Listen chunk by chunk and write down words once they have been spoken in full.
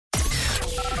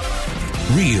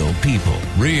Real people,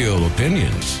 real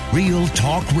opinions, real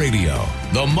talk radio.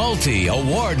 The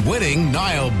multi-award-winning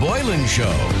Niall Boylan Show.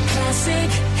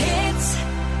 Classic hits.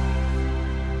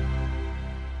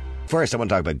 First, I want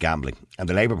to talk about gambling. And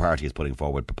the Labour Party is putting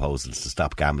forward proposals to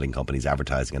stop gambling companies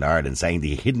advertising in Ireland, saying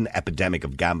the hidden epidemic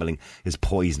of gambling is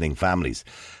poisoning families.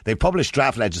 They've published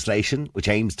draft legislation which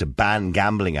aims to ban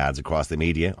gambling ads across the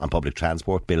media, on public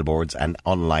transport, billboards and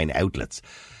online outlets.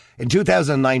 In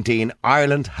 2019,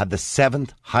 Ireland had the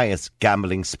 7th highest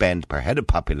gambling spend per head of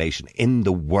population in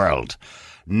the world.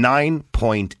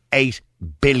 €9.8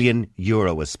 billion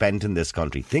was spent in this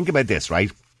country. Think about this,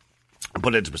 right?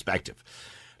 Put it into perspective.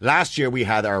 Last year we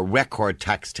had our record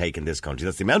tax take in this country.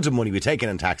 That's the amount of money we take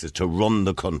in taxes to run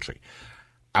the country.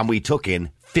 And we took in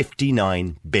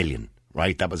 59 billion,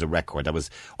 right? That was a record. That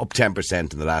was up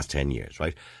 10% in the last 10 years,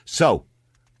 right? So,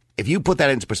 if you put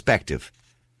that into perspective,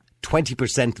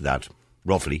 20% of that,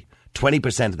 roughly,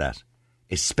 20% of that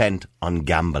is spent on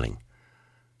gambling.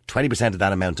 20% of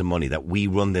that amount of money that we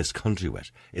run this country with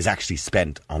is actually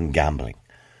spent on gambling.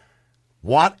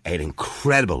 What an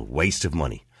incredible waste of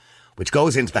money, which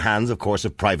goes into the hands, of course,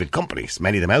 of private companies,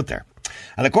 many of them out there.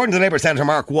 And according to the Labour Senator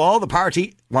Mark Wall, the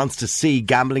party wants to see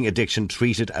gambling addiction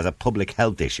treated as a public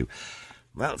health issue.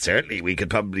 Well, certainly we could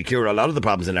probably cure a lot of the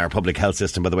problems in our public health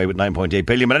system, by the way, with 9.8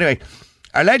 billion. But anyway,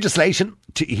 our legislation,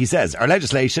 he says,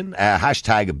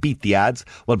 hashtag beat the ads,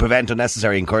 will prevent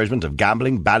unnecessary encouragement of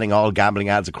gambling, banning all gambling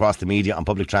ads across the media, on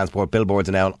public transport, billboards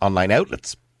and online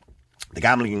outlets. The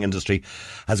gambling industry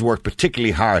has worked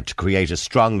particularly hard to create a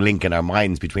strong link in our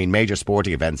minds between major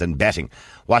sporting events and betting.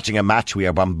 Watching a match, we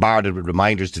are bombarded with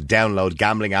reminders to download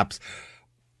gambling apps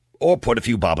or put a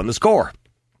few bob on the score.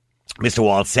 Mr.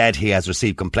 Wall said he has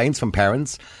received complaints from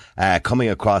parents coming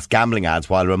across gambling ads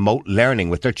while remote learning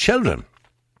with their children.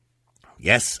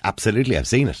 Yes, absolutely, I've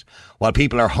seen it. While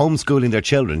people are homeschooling their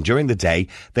children during the day,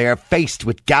 they are faced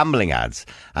with gambling ads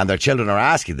and their children are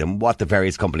asking them what the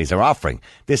various companies are offering.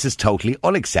 This is totally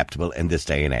unacceptable in this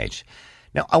day and age.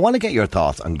 Now, I want to get your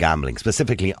thoughts on gambling,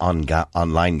 specifically on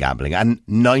online gambling, and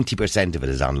 90% of it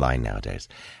is online nowadays.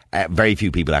 Very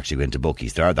few people actually go into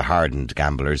bookies. There are the hardened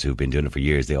gamblers who've been doing it for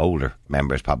years, the older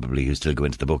members probably who still go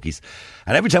into the bookies.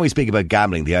 And every time we speak about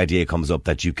gambling, the idea comes up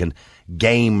that you can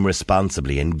game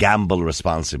responsibly and gamble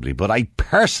responsibly. But I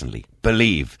personally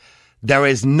believe there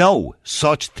is no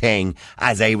such thing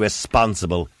as a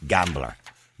responsible gambler.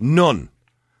 None.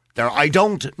 I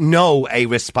don't know a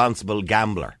responsible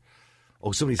gambler.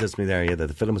 Oh, somebody says to me there, that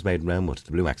the film was made in Roundwood,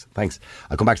 the Blue Max. Thanks.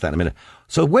 I'll come back to that in a minute.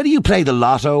 So whether you play the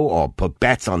lotto or put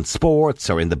bets on sports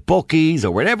or in the bookies or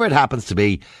wherever it happens to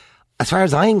be, as far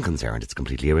as I'm concerned, it's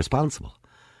completely irresponsible.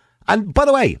 And by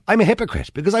the way, I'm a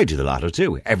hypocrite because I do the lotto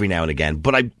too, every now and again.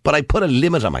 But I put a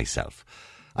limit on myself.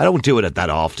 I don't do it that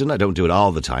often. I don't do it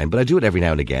all the time, but I do it every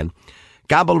now and again.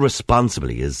 Gamble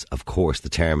responsibly is, of course, the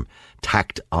term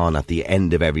tacked on at the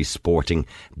end of every sporting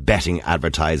betting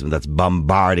advertisement that's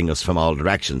bombarding us from all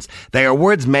directions. They are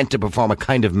words meant to perform a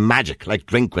kind of magic, like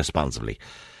drink responsibly,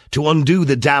 to undo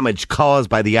the damage caused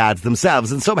by the ads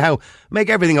themselves and somehow make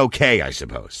everything okay, I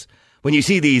suppose. When you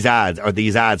see these ads on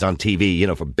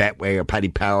TV, for Betway or Paddy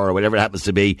Power or whatever it happens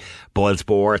to be, Boyle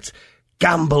Sports,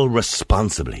 gamble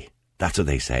responsibly. That's what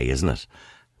they say, isn't it?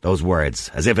 Those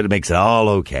words, as if it makes it all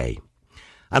okay.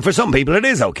 And for some people it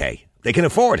is okay. They can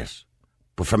afford it.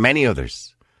 But for many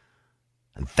others,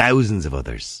 and thousands of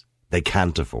others, they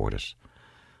can't afford it.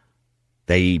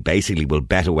 They basically will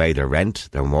bet away their rent,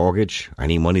 their mortgage, or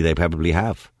any money they probably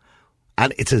have.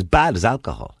 And it's as bad as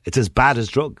alcohol. It's as bad as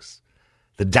drugs.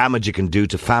 The damage it can do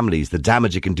to families, the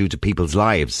damage it can do to people's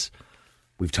lives.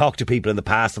 We've talked to people in the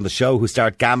past on the show who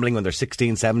start gambling when they're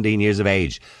 16, 17 years of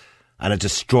age, and it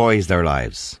destroys their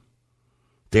lives.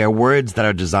 They are words that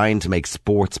are designed to make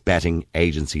sports betting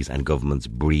agencies and governments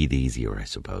breathe easier, I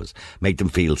suppose. Make them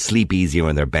sleep easier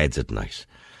in their beds at night.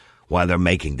 While they're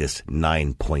making this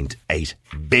 €9.8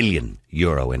 billion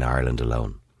in Ireland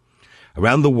alone.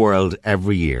 Around the world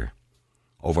every year,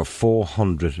 over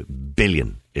 400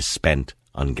 billion is spent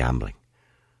on gambling.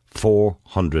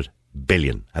 400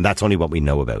 billion. And that's only what we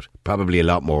know about. Probably a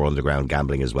lot more underground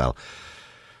gambling as well.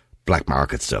 Black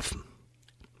market stuff.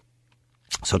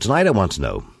 So tonight I want to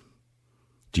know,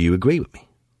 do you agree with me?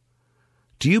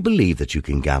 Do you believe that you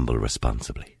can gamble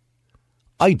responsibly?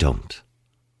 I don't.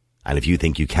 And if you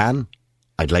think you can,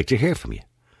 I'd like to hear from you.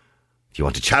 If you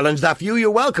want to challenge that view, you're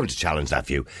welcome to challenge that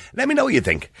view. Let me know what you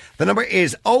think. The number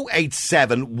is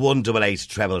 087 188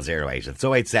 0008. It's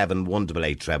 087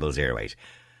 188 0008.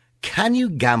 Can you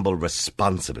gamble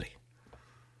responsibly?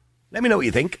 Let me know what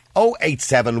you think.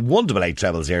 087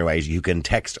 188 0008. You can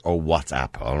text or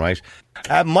WhatsApp, all right?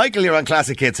 Michael, you're on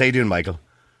Classic Hits. How you doing, Michael?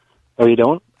 How are you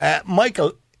doing?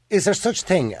 Michael, is there such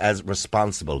thing as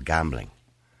responsible gambling?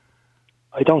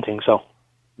 I don't think so.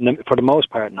 For the most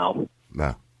part, no.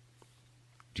 No.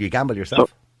 Do you gamble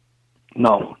yourself?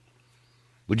 No.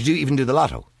 Would you even do the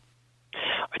lotto?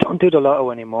 I don't do the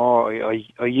lotto anymore. I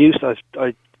used to.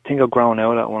 I think I've grown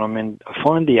out of that one. I mean, I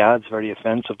find the ads very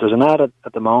offensive. There's an ad at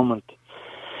the moment.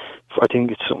 I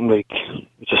think it's something like,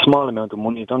 it's a small amount of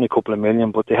money. It's only a couple of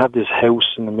million, but they have this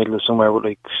house in the middle of somewhere with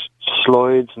like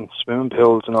slides and swimming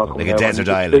pools and all. Like a desert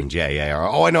island, yeah. Or,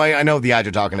 I know the ad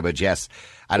you're talking about, yes.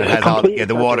 And it has all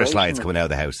the water slides coming out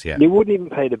of the house, yeah. You wouldn't even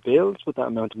pay the bills with that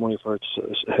amount of money for a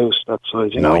house that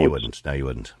size. No, you wouldn't. No, you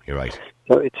wouldn't. You're right.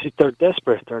 So they're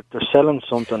desperate. They're selling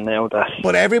something now that.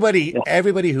 But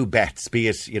everybody who bets, be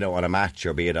it on a match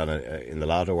or be it on in the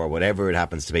lotto or whatever it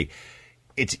happens to be,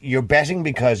 you're betting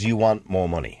because you want more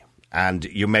money and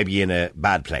you're maybe in a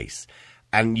bad place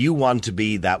and you want to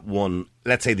be that one.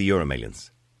 Let's say the Euro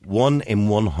Millions, 1 in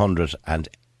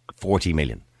 140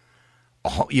 million.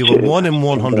 You have a 1 in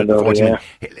 140 million.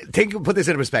 Put this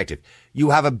into perspective. You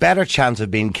have a better chance of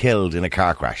being killed in a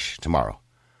car crash tomorrow.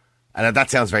 And that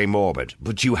sounds very morbid,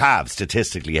 but you have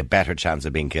statistically a better chance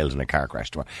of being killed in a car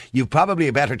crash tomorrow. You've probably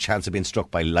a better chance of being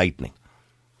struck by lightning.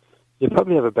 You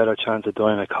probably have a better chance of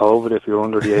dying of COVID if you're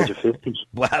under the age of 50.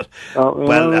 I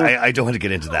don't want to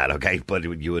get into that, okay? But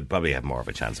you would probably have more of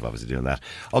a chance of obviously doing that.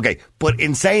 Okay, but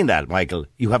in saying that, Michael,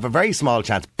 you have a very small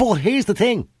chance. But here's the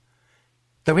thing.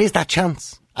 There is that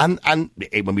chance. And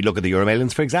when we look at the Euro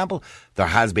Millions, for example, there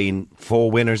has been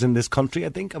 4 winners in this country, I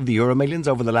think, of the Euro Millions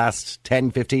over the last 10,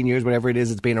 15 years, whatever it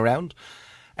is it's been around.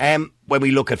 When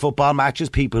we look at football matches,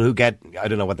 people who get, I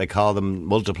don't know what they call them,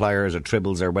 multipliers or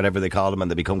triples or whatever they call them, and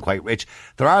they become quite rich,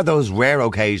 there are those rare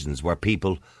occasions where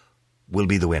people will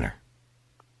be the winner.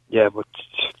 Yeah, but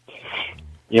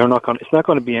it's not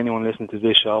going to be anyone listening to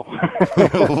this show. You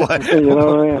know what I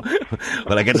mean?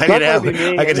 Well, I can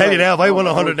tell you now, if I won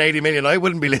 180 million, I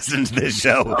wouldn't be listening to this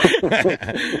show.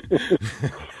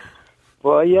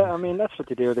 Well, yeah, I mean, that's what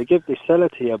they do. They sell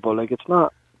it to you, but like, it's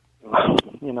not,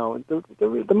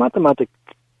 the mathematic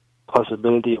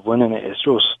possibility of winning it is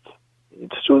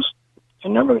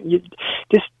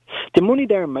the money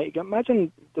they're making.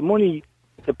 Imagine the money,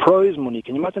 the prize money.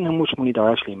 Can you imagine how much money they're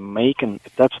actually making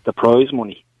if that's the prize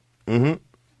money? Mm-hmm. Do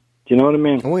you know what I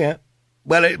mean? Oh, yeah.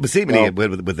 Well, seemingly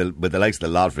with the likes of the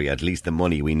lottery, at least the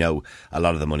money, we know a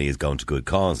lot of the money is going to good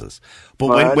causes.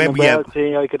 But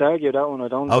see, I could argue that one.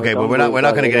 Okay, but we're not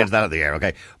going to get into that at the air.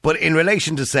 Okay, but in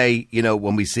relation to say,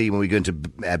 when we go into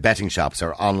betting shops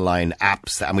or online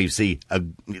apps, and we see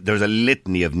there's a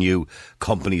litany of new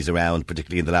companies around,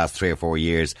 particularly in the last 3 or 4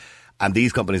 years, and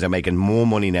these companies are making more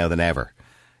money now than ever.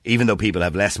 Even though people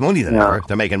have less money than ever,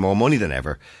 they're making more money than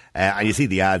ever. And you see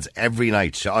the ads every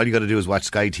night. So all you got to do is watch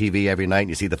Sky TV every night.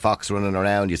 You see the Fox running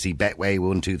around. You see Betway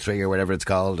 1, 2, 3 or whatever it's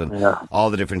called. And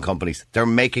all the different companies. They're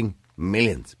making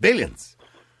millions, billions.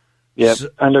 Yeah,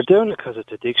 and they're doing it because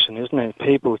it's addiction, isn't it?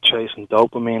 People chasing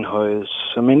dopamine highs.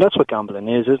 I mean, that's what gambling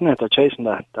is, isn't it? They're chasing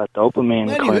that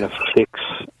dopamine kind of fix.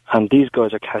 And these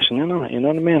guys are cashing in on it, you know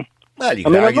what I mean? Well, you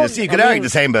could argue the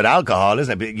same about alcohol,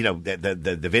 isn't it? But,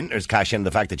 the vintners cash in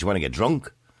the fact that you want to get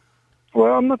drunk.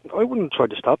 Well, I wouldn't try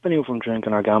to stop anyone from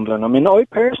drinking or gambling. I mean, I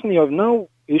personally have no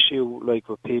issue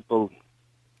with people,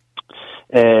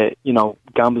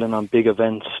 gambling on big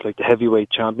events like the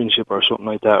heavyweight championship or something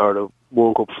like that, or the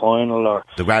World Cup final, or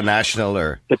the Grand National,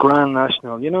 the Grand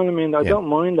National. You know what I mean? I don't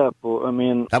mind that, but I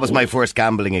mean, that was my first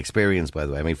gambling experience, by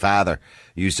the way. I mean, Father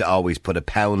used to always put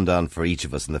 £1 on for each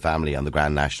of us in the family on the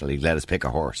Grand National. He'd let us pick a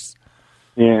horse.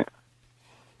 Yeah.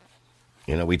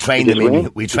 We trained them in.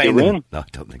 We trained them. No, I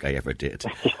don't think I ever did.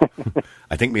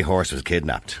 I think my horse was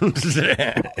kidnapped. it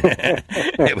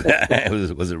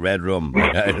was a red rum.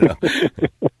 I don't know.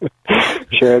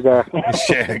 Shergar,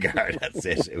 that's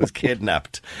it. It was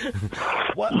kidnapped.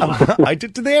 What?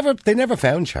 Did they ever? They never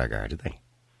found Shergar, did they?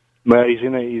 Well,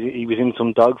 he was in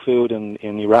some dog food in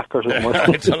Iraq or something. I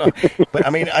don't know. But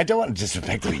I mean, I don't want to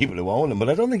disrespect the people who own him, but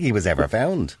I don't think he was ever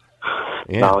found.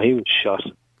 Yeah. No, he was shot.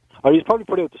 Or he's probably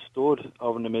put out the stud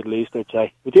over in the Middle East, I'd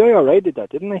say. But the IRA did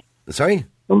that, didn't they? Sorry?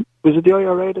 Was it the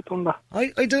IRA that done that?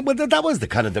 I did. Well, that was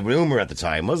the rumour at the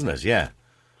time, wasn't it? Yeah.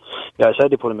 Yeah, I said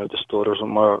they put him out the stud or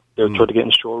something, or they were trying to get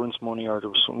insurance money, or there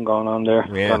was something going on there.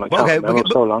 Yeah.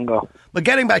 So long ago. But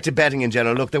getting back to betting in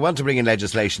general, look, they want to bring in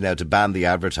legislation now to ban the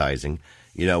advertising.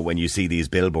 When you see these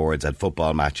billboards at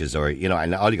football matches, or,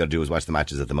 and all you got to do is watch the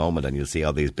matches at the moment, and you'll see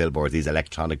all these billboards, these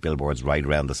electronic billboards right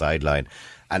around the sideline,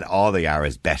 and all they are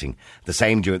is betting. The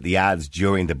same the ads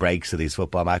during the breaks of these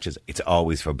football matches, it's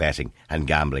always for betting and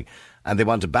gambling. And they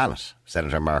want to ban it.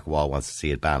 Senator Mark Wall wants to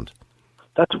see it banned.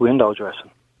 That's window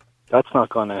dressing. That's not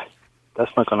going to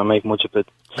that's not going to make much of it.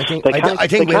 I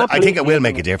think it will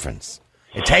make a difference.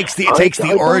 It takes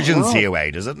the urgency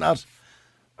away, does it not?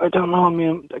 I don't know. I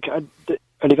mean, are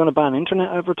they going to ban internet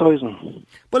advertising?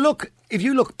 Well, look, if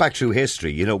you look back through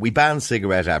history, you know, we banned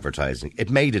cigarette advertising. It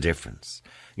made a difference.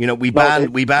 You know, we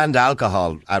banned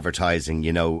alcohol advertising,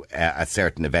 you know, at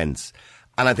certain events.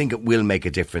 And I think it will make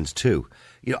a difference too.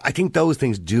 You know, I think those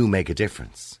things do make a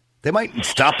difference. They mightn't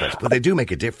stop it, but they do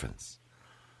make a difference.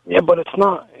 Yeah, but it's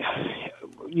not...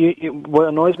 what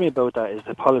annoys me about that is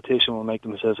the politician will make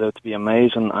themselves out to be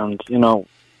amazing, and, you know,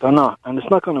 they're not. And it's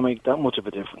not going to make that much of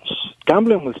a difference.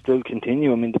 Gambling will still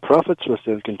continue. I mean, the profits will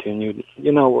still continue.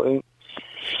 You know,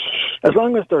 as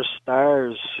long as there's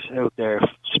stars out there,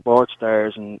 sports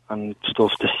stars and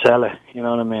stuff to sell it, you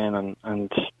know what I mean?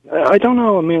 And I don't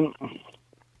know, I mean,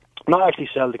 not actually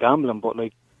sell the gambling, but,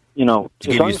 like, you know,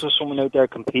 as long as there's someone out there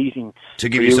competing to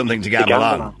give you something to gamble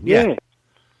on. Yeah.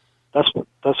 That's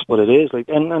what it is. Like,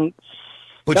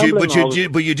 but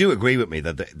you do agree with me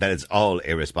that it's all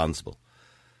irresponsible.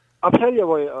 I'll tell you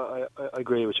why I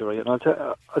agree with you, right? And I'll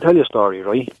tell you a story,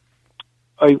 right?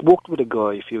 I worked with a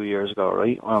guy a few years ago,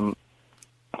 right?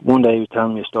 One day he was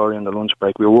telling me a story on the lunch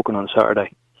break. We were working on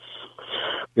Saturday.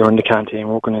 We were in the canteen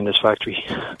working in this factory,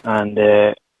 and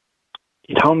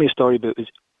he told me a story about his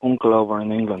uncle over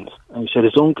in England. And he said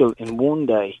his uncle in one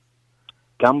day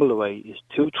gambled away his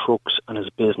 2 trucks and his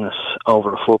business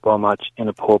over a football match in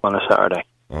a pub on a Saturday.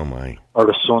 Oh my. Or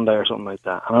a Sunday or something like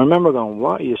that. And I remember going,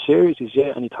 what, are you serious? He said,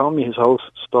 yeah. And he told me his whole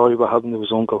story about happened to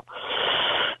his uncle.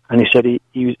 And he said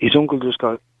his uncle just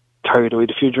got carried away.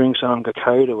 A few drinks on him, got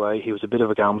carried away. He was a bit of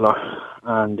a gambler.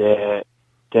 And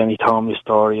then he told me a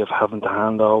story of having to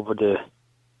hand over the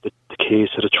keys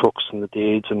to the trucks and the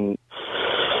deeds,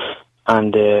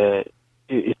 and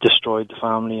it destroyed the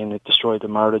family and it destroyed the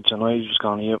marriage. And I was just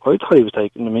going, I thought he was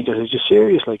taking the mick. I said, "Is you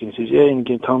serious?" Like, and he says, "Yeah," and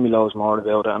he told me loads more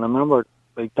about it. And I remember,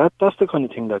 like, that's the kind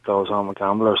of thing that goes on with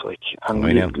gamblers, like, and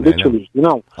literally, you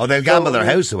know. Oh, they'll gamble their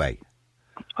house away.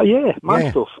 Oh yeah,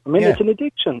 mad stuff. I mean, it's an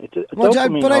addiction.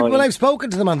 I've spoken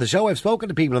to them on the show. I've spoken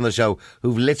to people on the show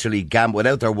who've literally gambled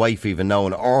without their wife even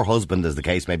knowing, or husband, as the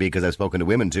case may be, because I've spoken to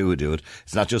women too who do it.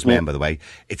 It's not just men, by the way.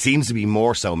 It seems to be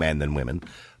more so men than women.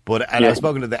 I've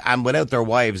spoken to them, and without their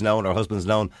wives knowing or husbands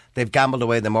knowing, they've gambled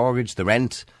away the mortgage, the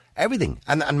rent, everything,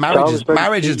 and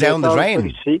marriage is down the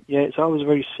drain. It's always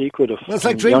very secretive. Well, it's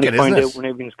like drinking, isn't it? You only find out when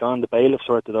everything's gone, the bailiff's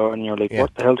sorted out, and you're like,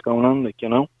 what the hell's going on? Like, you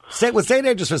know. Stay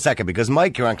there just for a second, because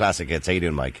Mike, you're on Classic Hits. How you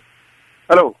doing, Mike?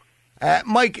 Hello.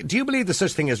 Mike, do you believe there's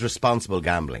such thing as responsible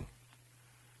gambling?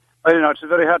 I don't know, it's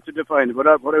very hard to define,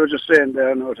 but what I was just saying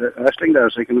there, to Ashling there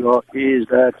a second ago, is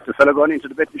that the fellow going into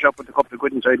the betting shop with a couple of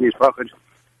quid inside in his pocket,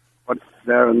 but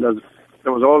there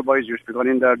was all boys used to be going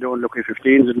in there doing lucky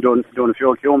 15s and doing a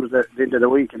few cumes at the end of the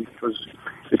week, and it was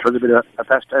a bit of a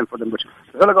pastime for them. But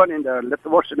the fellow going in there, let the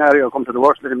worst scenario come to the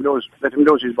worst, let him lose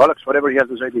his bollocks, whatever he has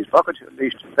inside his pocket, at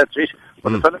least, that's it.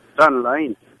 But the fellow that's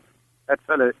online, that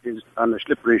fella is on a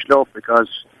slippery slope, because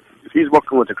if he's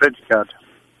working with a credit card,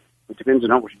 it depends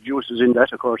on how much juice is in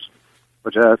that, of course.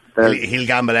 But he'll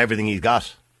gamble everything he's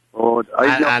got. Oh,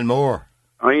 and more.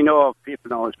 I know of people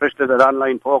now, especially that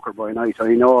online poker by night,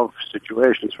 I know of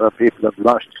situations where people have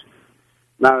lost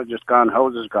marriages gone,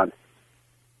 houses gone.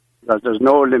 There's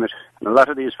no limit. And a lot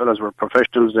of these fellas were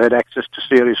professionals, they had access to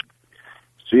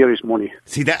serious money.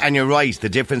 See that, and you're right, the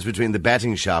difference between the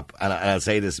betting shop, and I'll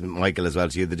say this, Michael, as well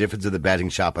to you, the difference of the betting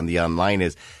shop and the online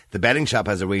is, the betting shop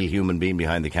has a real human being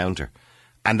behind the counter.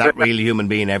 And that real human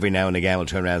being every now and again will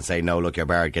turn around and say, "No, look, you're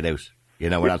barred, get out. You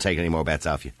know, we're not taking any more bets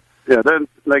off you." Yeah, then,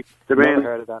 like, the main... Never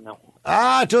heard of that now.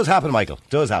 It does happen, Michael.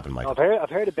 I've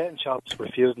heard of betting shops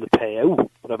refusing to pay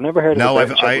out, but I've never heard of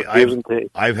betting shops refusing to...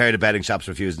 I've heard of betting shops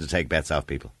refusing to take bets off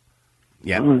people.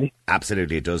 Yeah,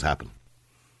 absolutely, it does happen.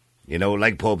 You know,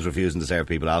 like pubs refusing to serve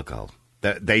people alcohol.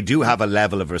 They do have a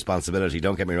level of responsibility,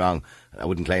 don't get me wrong. I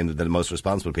wouldn't claim that they're the most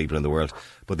responsible people in the world,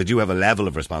 but they do have a level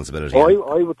of responsibility.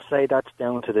 I would say that's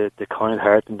down to the kind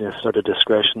heart and the sort of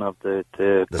discretion of the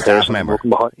staff member.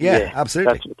 Yeah,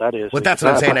 absolutely. That's what that is. Well, that's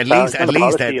what I'm saying.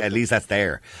 At least that's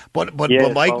there. But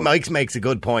Mike makes a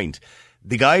good point.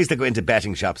 The guys that go into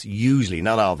betting shops, usually,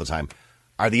 not all the time,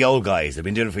 are the old guys. They've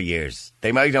been doing it for years.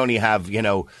 They might only have,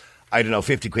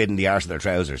 50 quid in the arse of their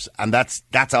trousers, and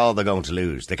that's all they're going to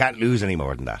lose. They can't lose any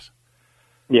more than that.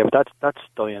 Yeah, but that's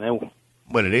dying out.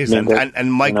 Well, it is,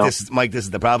 and Mike, this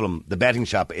is the problem. The betting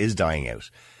shop is dying out.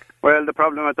 Well, the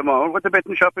problem at the moment with the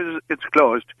betting shop is it's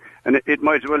closed, and it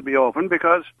might as well be open,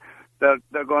 because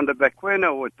they're going the back way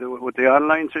now with the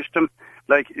online system.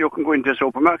 Like, you can go into a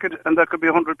supermarket and there could be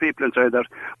 100 people inside there.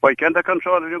 Why can't they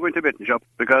control it when you go into a betting shop?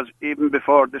 Because even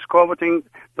before this COVID thing,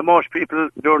 the most people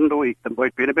during the week, there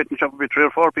might be in a betting shop, would be 3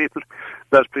 or 4 people.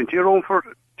 There's plenty of room for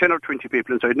 10 or 20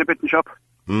 people inside in a betting shop.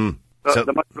 So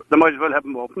they might as well have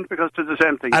them open because it's the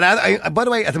same thing. And by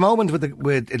the way, at the moment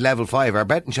with level 5, are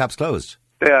betting shops closed?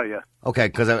 They are, yeah. Okay,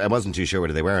 because I wasn't too sure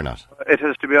whether they were or not. It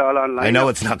has to be all online. I know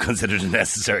it's not considered a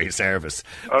necessary service.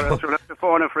 Or else you'll have to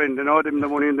phone a friend and owe them the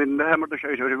money and then they hammer the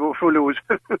shit out of you for lose.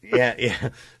 Yeah.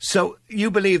 So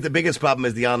you believe the biggest problem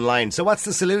is the online. So what's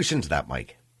the solution to that,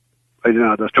 Mike? I don't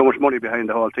know. There's too much money behind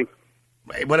the whole thing.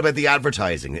 What about the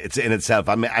advertising? It's in itself.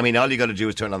 I mean, all you got to do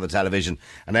is turn on the television,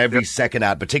 and every second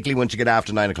ad, particularly once you get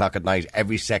after 9 o'clock at night,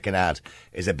 every second ad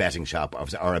is a betting shop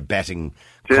or a betting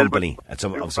company of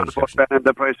some description.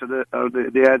 The price of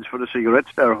the ads for the cigarettes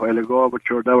there a while ago, but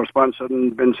sure, they were sponsored,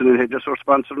 and Benson and Hedges were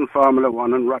sponsored in Formula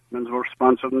 1, and Rockmans were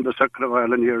sponsored in the Circuit of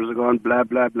Ireland years ago, and blah,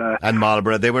 blah, blah. And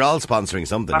Marlboro, they were all sponsoring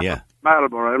something, yeah.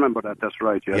 Marlboro, I remember that, that's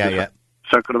right, yeah. Yeah.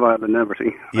 Circuit of Ireland and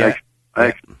everything. Yeah. I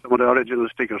actually some of the original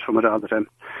stickers from it all the time.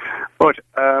 But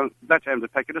that time the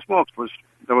packet of smokes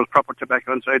there was proper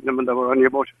tobacco inside them, and they were only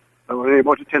about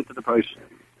a tenth of the price.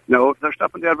 No, they're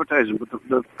stopping the advertising, but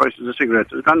the prices of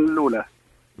cigarettes has gone lula.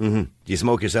 Do you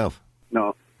smoke yourself?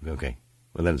 No. Okay.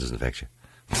 Well, then it doesn't affect you.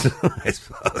 I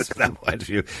suppose from that point of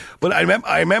view. But I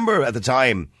remember at the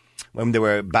time when they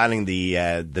were banning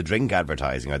the drink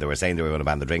advertising, or they were saying they were going to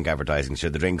ban the drink advertising, sure,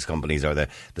 the drinks companies or the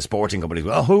sporting companies,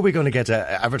 well, who are we going to get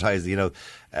to advertise, the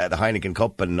Heineken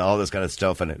Cup and all this kind of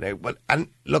stuff? And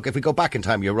look, if we go back in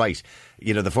time, you're right.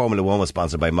 The Formula 1 was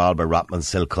sponsored by Marlboro, Rotman,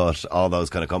 Silkcut, all those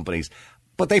kind of companies.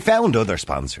 But they found other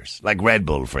sponsors, like Red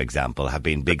Bull, for example, have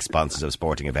been big sponsors of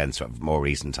sporting events of more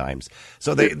recent times.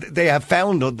 So they have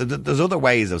found there's other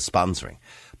ways of sponsoring.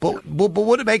 But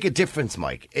would it make a difference,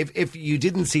 Mike, if you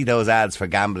didn't see those ads for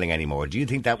gambling anymore? Do you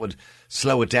think that would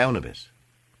slow it down a bit?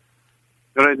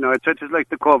 Right, no, it's like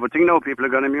the COVID thing now. People are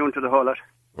going immune to the whole lot.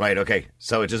 Right, okay.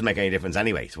 So it doesn't make any difference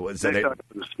anyway.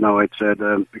 No, I'd said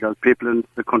because people in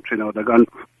the country now, they're gone,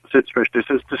 especially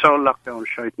since this whole lockdown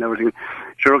shite and everything.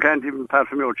 Sure, can't even, apart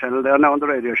from your channel, they're now on the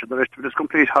radio show. The rest of it is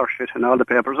complete horseshit, and all the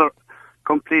papers are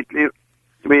completely,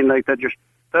 like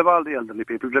they've all the elderly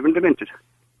people driven demented.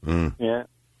 Yeah.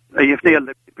 If the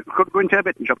elderly people could go into a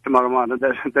betting shop tomorrow morning,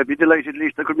 they'd be delighted. At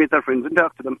least they could meet their friends and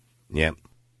talk to them. Yeah.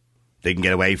 They can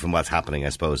get away from what's happening, I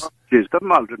suppose. Jeez,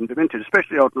 they've all driven demented,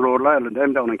 especially out in rural Ireland.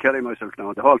 I'm down in Kerry myself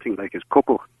now. The whole thing is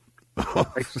cuckoo.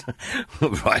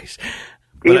 Right.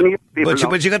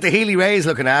 But you got the Healy Rays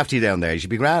looking after you down there. You should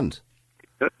be grand.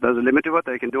 There's a limit to what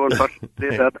they can do.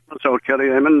 Unfortunately, that in South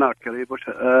Kerry, I'm in North Kerry, but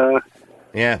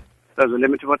yeah. There's a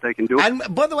limit to what they can do. And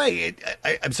by the way,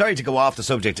 I'm sorry to go off the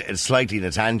subject slightly in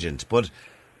a tangent, but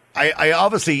I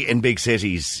obviously in big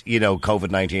cities,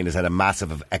 COVID-19 has had a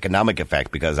massive economic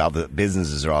effect because all the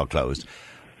businesses are all closed.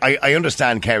 I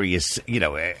understand Kerry is,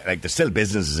 there's still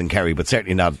businesses in Kerry, but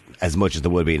certainly not as much as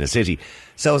there would be in a city.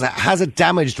 So has it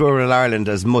damaged rural Ireland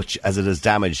as much as it has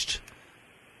damaged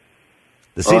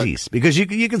the cities? Because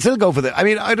you can still go for I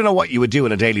don't know what you would do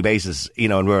on a daily basis,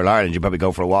 in rural Ireland. You'd probably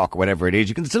go for a walk or whatever it is.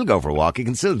 You can still go for a walk. You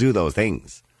can still do those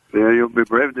things. Yeah, you'll be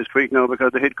brave this week now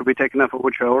because the heat could be taken off for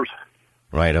wood showers.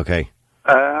 Right, okay.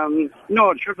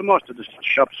 No, sure, the most of the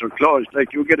shops are closed.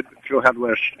 Like, you get a few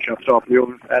hardware shops open,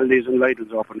 you have Aldi's and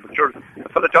Lidl's open. But sure, the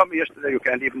fella told me yesterday you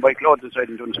can't even buy clothes inside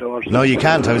in Dunnes Stores. No, you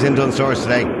can't. I was in Dunnes Stores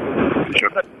today. Sure,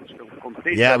 that's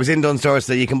complete. Yeah, I was in Dunnes Stores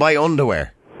today. You can buy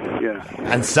underwear. Yeah.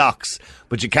 And socks,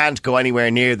 but you can't go anywhere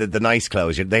near the nice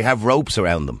clothes. They have ropes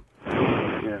around them.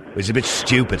 Yeah. Which is a bit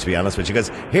stupid, to be honest with you,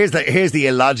 because here's the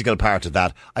illogical part of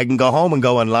that. I can go home and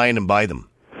go online and buy them.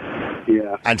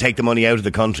 Yeah. And take the money out of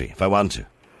the country if I want to.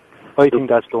 I think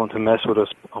that's going to mess with us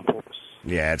on purpose.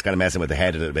 Yeah, it's kind of messing with the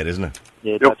head a little bit, isn't it?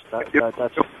 Yeah, that's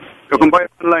you can buy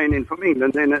it online in from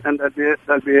England, and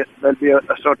there'll be a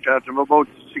surcharge of about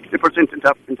 60% in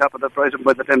top of the price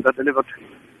by the time they're delivered.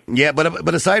 Yeah,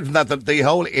 but aside from that, the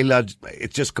whole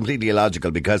it's just completely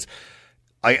illogical because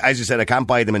as you said, I can't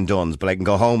buy them in Dunnes, but I can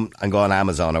go home and go on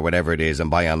Amazon or whatever it is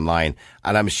and buy online.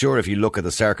 And I'm sure if you look at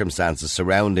the circumstances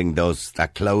surrounding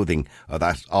that clothing or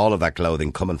all of that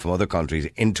clothing coming from other countries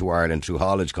into Ireland through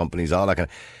haulage companies, all that kind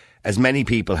of, as many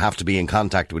people have to be in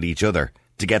contact with each other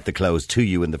to get the clothes to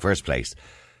you in the first place.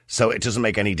 So it doesn't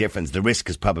make any difference. The risk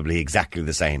is probably exactly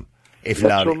the same. If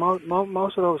not, so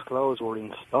most of those clothes were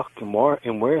in stock in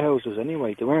warehouses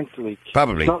anyway. They weren't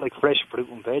probably. It's not like fresh fruit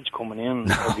and veg coming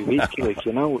in every week, but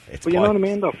you know what I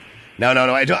mean, though.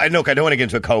 No. I don't want to get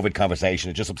into a COVID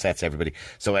conversation. It just upsets everybody.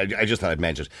 So I just thought I'd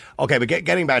mention it. Okay, but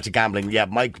getting back to gambling, yeah,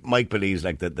 Mike believes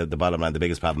like the bottom line, the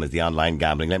biggest problem is the online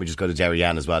gambling. Let me just go to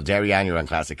Derry-Ann as well. Derry-Ann, you're on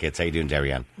Classic Hits. How you doing,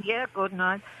 Derry-Ann? Yeah, good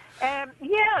night. I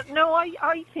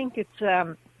think it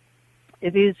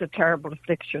is a terrible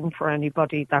affliction for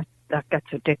anybody that gets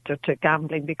addicted to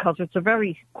gambling, because it's a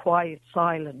very quiet,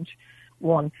 silent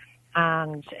one.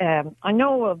 And I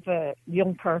know of a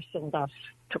young person that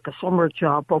took a summer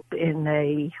job up in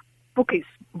a bookies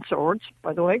in Swords,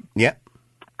 by the way. Yeah.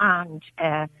 And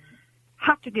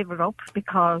had to give it up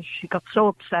because she got so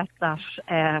upset that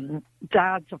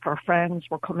dads of her friends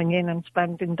were coming in and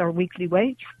spending their weekly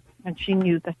wage. And she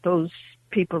knew that those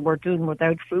people were doing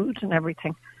without food and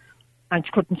everything. And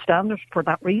she couldn't stand it for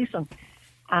that reason.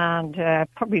 And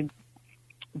probably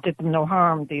did them no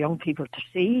harm, the young people, to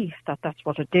see that that's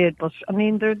what it did. But, I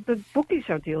mean, the bookies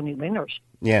are the only winners.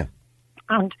 Yeah.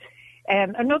 And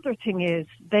another thing is,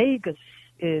 Vegas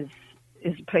is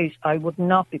a place I would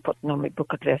not be putting on my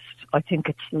bucket list. I think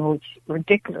it's the most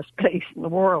ridiculous place in the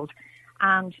world.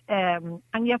 And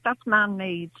yet that's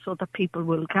man-made so that people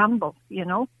will gamble, you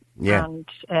know? Yeah.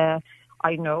 And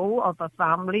I know of a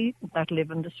family that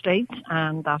live in the States,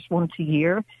 and that once a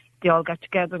year they all get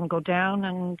together and go down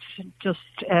and just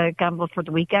gamble for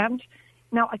the weekend.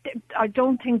 Now, I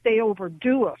don't think they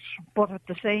overdo it, but at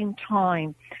the same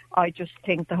time, I just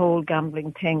think the whole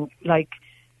gambling thing, like,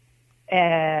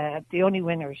 the only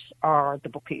winners are the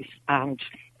bookies. And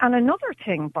another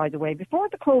thing, by the way, before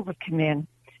the COVID came in,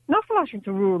 not a lot of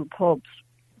the rural pubs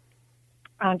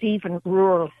and even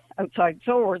rural outside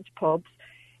Swords pubs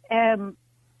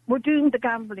were doing the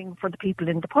gambling for the people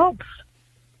in the pubs.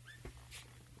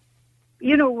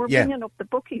 You know, we're bringing up the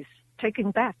bookies,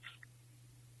 taking bets.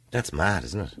 That's mad,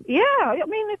 isn't it? Yeah, I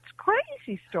mean, it's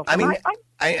crazy stuff. I mean,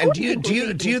 do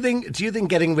you think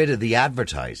getting rid of the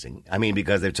advertising? I mean,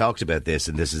 because they've talked about this,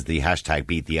 and this is the hashtag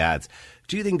beat the ads.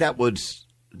 Do you think that would?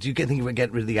 Do you think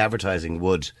getting rid of the advertising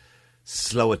would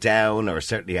slow it down, or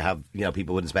certainly have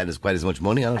people wouldn't spend quite as much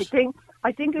money on it?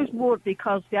 I think it would,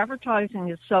 because the advertising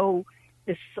is done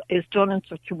in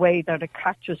such a way that it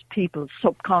catches people's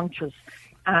subconscious.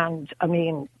 And, I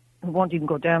mean, I won't even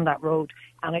go down that road.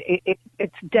 And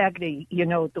it's deadly,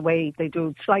 the way they do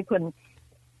it. It's like when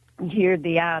you hear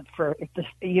the ad for,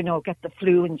 get the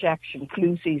flu injection,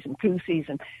 flu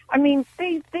season. I mean,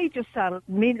 they just sell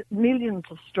millions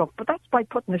of stuff, but that's by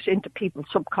putting it into people's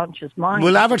subconscious minds.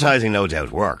 Well, advertising no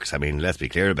doubt works. I mean, let's be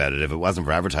clear about it. If it wasn't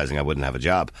for advertising, I wouldn't have a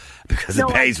job, because it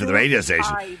pays for the radio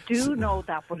station. I do know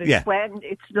that, but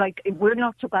it's like, we're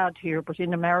not so bad here, but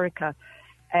in America,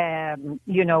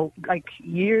 like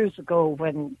years ago,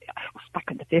 when it was back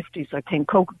in the 50s, I think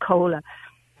Coca-Cola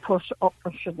put up,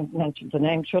 I shouldn't mention the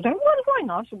name, should I? Well, why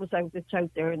not? It's out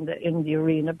there in the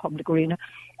arena, public arena.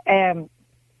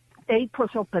 They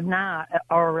put up an ad,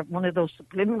 or one of those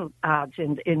subliminal ads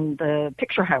in the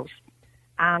picture house,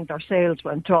 and their sales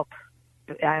went up.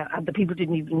 And the people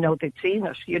didn't even know they'd seen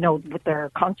it, with their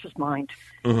conscious mind.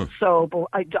 Mm-hmm. So, but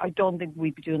I don't think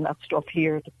we'd be doing that stuff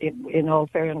here, in all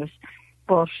fairness.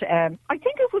 But I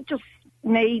think it would just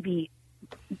maybe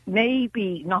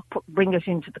not bring it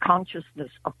into the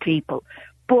consciousness of people.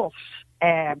 But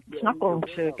it's not going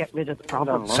to get rid of the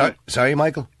problem. Sorry,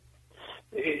 Michael?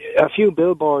 A few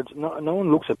billboards. No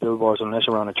one looks at billboards unless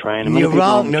you're on a train. You're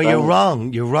wrong. No, you're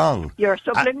wrong. You're wrong. You're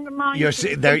subliminal mind.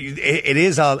 It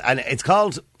is all, and it's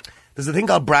called. There's a thing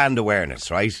called brand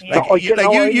awareness, right? Yeah.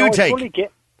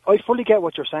 I fully get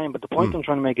what you're saying, but the point I'm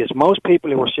trying to make is most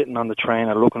people who are sitting on the train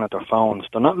are looking at their phones.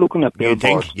 They're not looking at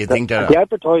billboards. You think the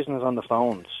advertising is on the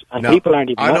phones, and people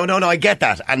aren't even. No, I get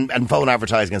that. And phone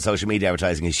advertising and social media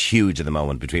advertising is huge at the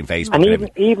moment between Facebook and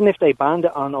even if they banned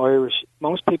it on Irish,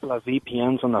 most people have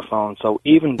VPNs on their phones. So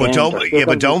even but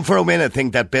don't for a minute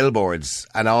think that billboards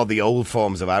and all the old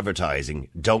forms of advertising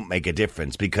don't make a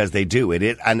difference, because they do.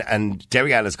 And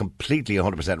Derry-Ann is completely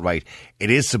 100% right. It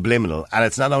is subliminal, and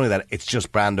it's not only that; it's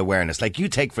just brand awareness. Like, you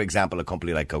take, for example, a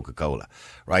company like Coca-Cola,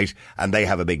 right? And they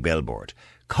have a big billboard.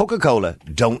 Coca-Cola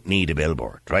don't need a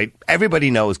billboard, right? Everybody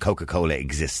knows Coca-Cola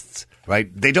exists, right?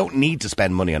 They don't need to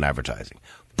spend money on advertising.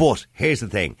 But here's the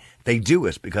thing. They do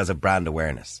it because of brand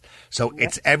awareness. So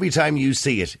it's every time you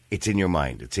see it, it's in your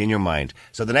mind. It's in your mind.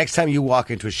 So the next time you walk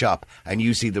into a shop and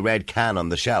you see the red can on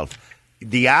the shelf,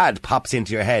 the ad pops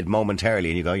into your head momentarily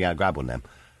and you go, yeah, grab one then.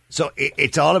 So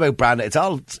it's all about brand. It's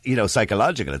all,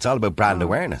 psychological. It's all about brand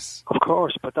awareness. Of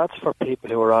course, but that's for people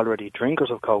who are already drinkers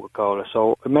of Coca-Cola.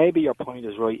 So maybe your point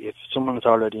is right. If someone is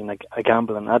already a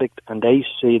gambling addict and they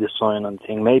see the sign on the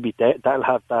thing, maybe that'll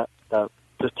have that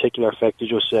particular effect you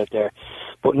just said there.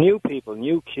 But new people,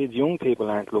 new kids, young people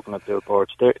aren't looking at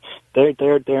billboards. They're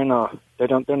not doing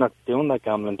that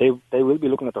gambling. They will be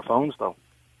looking at their phones though,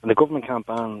 and the government can't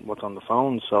ban what's on the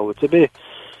phones. So it's a bit,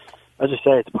 as I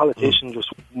say, it's politicians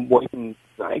just wiping,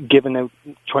 giving out,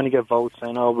 trying to get votes,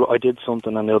 saying, "Oh, I did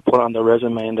something," and they'll put it on their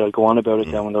resume and they'll go on about it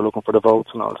then when they're looking for the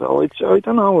votes and all. So I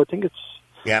don't know. I think it's.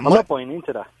 Yeah, I'm not buying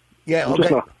into that. Yeah, I'm okay.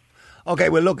 just not. Okay,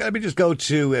 well, look, let me just go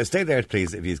to... stay there,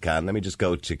 please, if you can. Let me just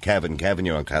go to Kevin. Kevin,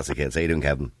 you're on Classic Hits. How you doing,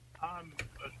 Kevin? I'm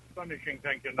astonishing,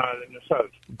 thank you, Niall, and yourself.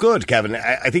 Good, Kevin.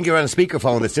 I think you're on a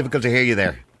speakerphone. It's difficult to hear you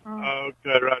there.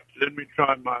 Okay, right. Let me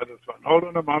try my other phone. Hold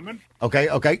on a moment.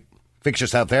 Okay. Fix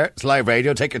yourself there. It's live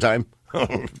radio. Take your time.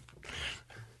 Are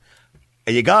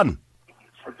you gone?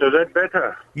 Is that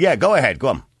better? Yeah, go ahead. Go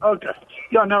on. Okay.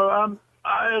 Yeah, no, as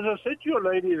I said to your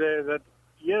lady there, that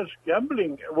yes,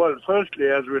 gambling, well, firstly,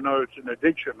 as we know, it's an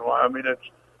addiction. Well, I mean, it's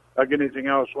like anything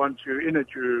else. Once you're in it,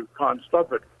 you can't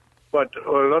stop it. But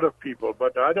or a lot of people,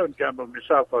 but I don't gamble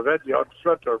myself. I've had the odd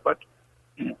flutter. But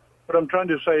what I'm trying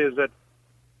to say is that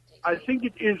I think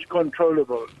it is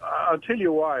controllable. I'll tell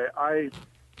you why. I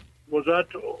was out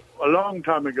a long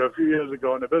time ago, a few years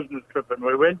ago, on a business trip, and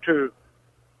we went to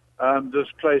this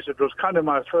place. It was kind of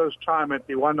my first time at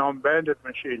the one-armed bandit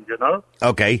machine, you know?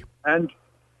 Okay. And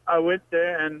I went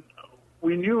there, and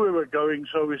we knew we were going,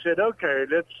 so we said, okay,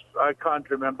 I can't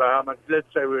remember how much, let's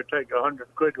say we'll take 100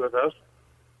 quid with us.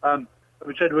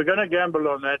 We said, we're going to gamble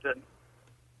on that, and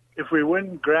if we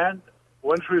win, grand.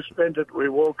 Once we've spent it,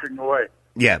 we're walking away.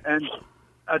 Yeah. And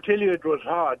I tell you, it was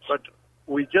hard, but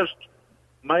we just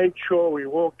made sure we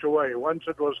walked away. Once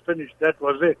it was finished, that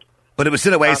was it. But it was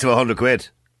still a waste of 100 quid.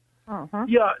 Uh-huh.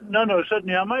 Yeah, no,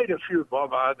 certainly. I made a few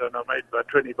bob. I don't know, made about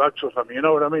 $20 or something. You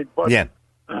know what I mean? But, Yeah.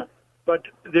 But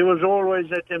there was always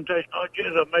that temptation. Oh, geez,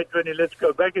 I made 20. Let's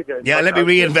go back again. Yeah, but let me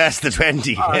reinvest the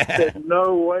 20. I said,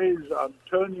 no ways. I'm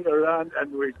turning around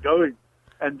and we're going,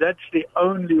 and that's the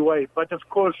only way. But of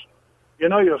course, you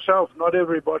know yourself, not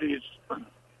everybody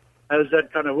has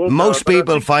that kind of willpower. Most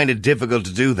people find it difficult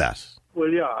to do that. Well,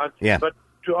 yeah. Yeah. But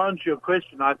to answer your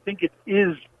question, I think it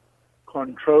is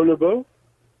controllable,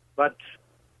 but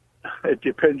it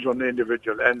depends on the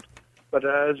individual. But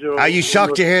as Are you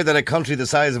shocked to hear that a country the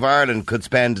size of Ireland could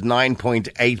spend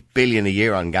 9.8 billion a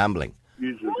year on gambling?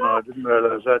 Jesus, no, I didn't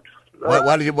realise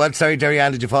that. Sorry,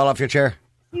 Derry-Ann, did you fall off your chair?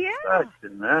 Yeah.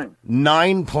 That's man.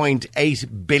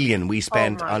 9.8 billion we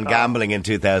spent on gambling in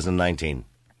 2019.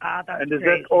 That's And is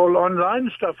great. that all online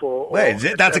stuff or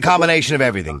That's a combination of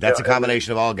everything. That's a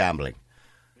combination of all gambling.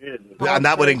 And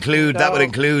that would include,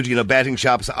 betting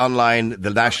shops, online, the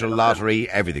National Lottery,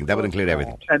 everything. That would include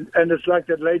everything. And it's like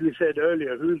that lady said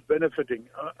earlier, who's benefiting?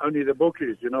 Only the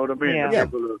bookies, you know what I mean? Yeah. The Yeah.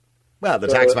 people who- Well, the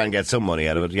taxman gets some money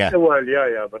out of it, yeah. Well,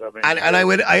 yeah, but I mean...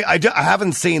 And I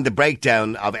haven't seen the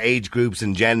breakdown of age groups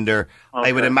and gender.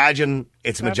 I would imagine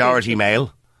it's majority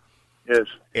male. Yes.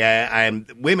 Yeah,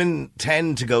 women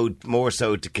tend to go more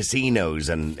so to casinos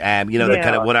and, the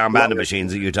kind of one-arm bandit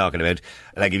machines that you're talking about.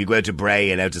 Like if you go out to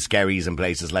Bray and out to Skerries and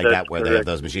places like that where they have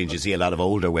those machines, you see a lot of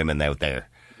older women out there.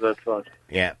 That's right.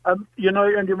 Yeah. And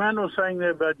your man was saying there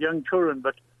about young children,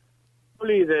 but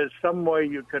surely there's some way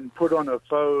you can put on a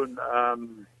phone,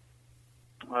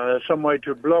 some way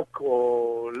to block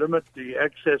or limit the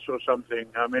access or something.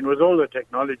 I mean, with all the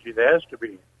technology, there has to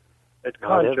be. It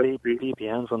can't There's just be...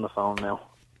 VPNs on the phone now.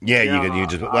 Yeah, you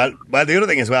just well the other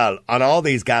thing as well, on all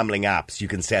these gambling apps you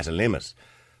can set a limit.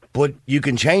 But you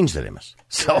can change the limit.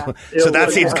 So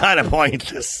that seems kind of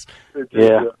pointless.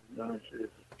 Yeah.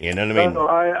 You know what I mean? No,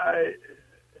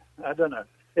 I don't know.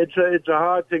 It's a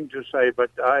hard thing to say,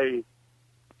 but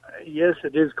yes,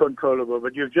 it is controllable,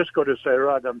 but you've just got to say,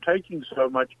 right, I'm taking so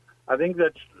much. I think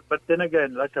but then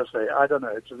again, like I say, I don't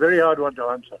know. It's a very hard one to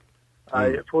answer.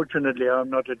 Fortunately, I'm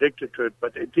not addicted to it,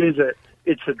 but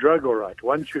it's a drug, all right.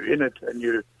 Once you're in it and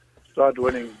you start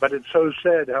winning, but it's so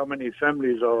sad how many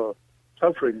families are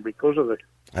suffering because of it.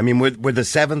 I mean, we're the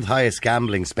 7th highest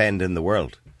gambling spend in the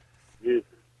world. Yes.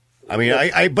 I mean,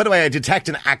 I by the way, I detect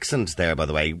an accent there, by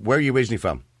the way. Where are you originally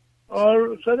from?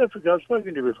 Oh, South Africa, I've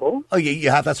spoken to you before. Oh, you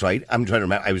have, that's right. I'm trying to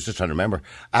remember. I was just trying to remember.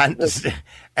 And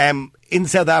in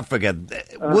South Africa,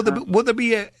 would there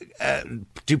be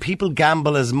do people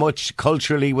gamble as much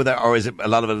culturally with it, or is it a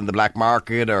lot of it in the black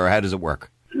market, or how does it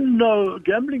work? No,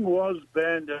 gambling was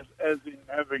banned as in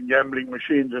having gambling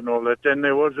machines and all that. Then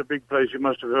there was a big place, you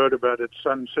must have heard about it,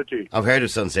 Sun City. I've heard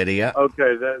of Sun City, yeah.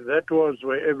 Okay, that was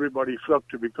where everybody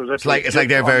flocked to because It's like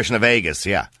their version of Vegas,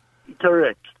 yeah.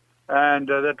 Correct. And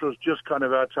that was just kind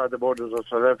of outside the borders of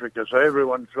South Africa, so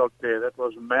everyone flocked there. That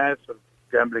was massive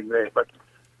gambling there. But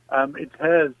it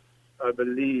has, I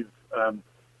believe,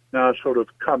 now sort of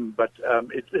come, but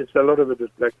it's a lot of it is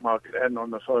black market and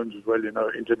on the phones as well,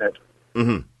 internet.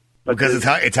 Mm-hmm. Because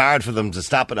it's hard for them to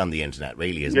stop it on the internet,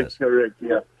 really, isn't it? Correct,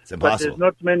 yeah. It's impossible. But there's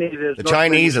not many... The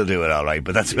Chinese will do it all right,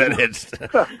 but that's about it.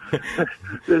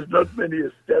 There's not many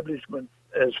establishments,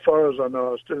 as far as I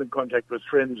know, I'm still in contact with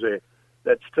friends there,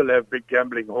 that still have big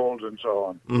gambling halls and so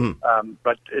on. Mm-hmm.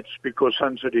 But it's because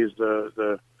Sun City is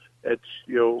it's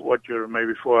you're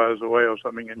maybe 4 hours away or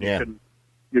something, and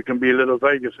you can be a little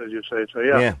Vegas, as you say. So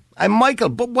yeah. And Michael,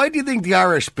 but why do you think the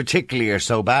Irish particularly are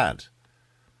so bad?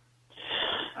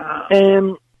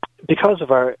 Because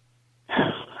of I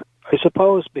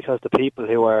suppose because the people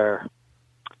who our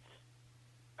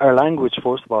language,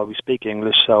 first of all, we speak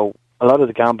English, so a lot of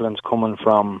the gambling's coming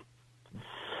from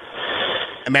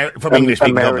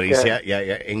English-speaking companies,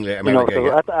 English,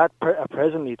 America. At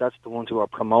presently, that's the ones who are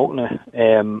promoting it,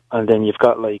 and then you've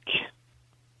got the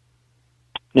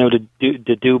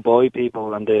Dubai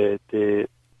people and the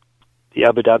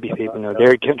Abu Dhabi people.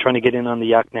 They're trying to get in on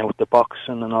the act now with the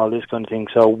boxing and all this kind of thing.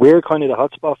 So we're kind of the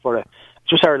hotspot for it.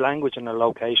 Just our language and our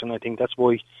location. I think that's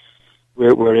why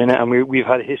we're in it, and we've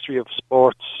had a history of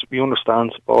sports. We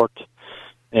understand sport.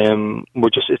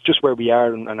 It's just where we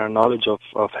are and our knowledge of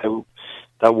how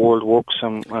that world works.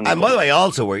 And by the way,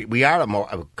 also we are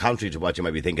contrary to what you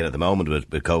might be thinking at the moment with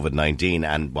COVID-19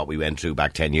 and what we went through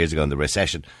back 10 years ago in the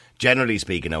recession. Generally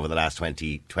speaking, over the last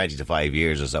 20 to 5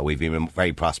 years or so, we've been a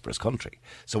very prosperous country.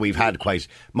 So we've had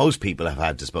most people have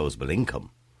had disposable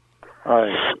income.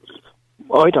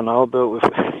 I don't know about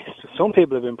some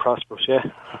people have been prosperous, yeah.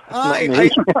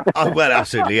 Well,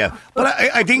 absolutely, yeah. But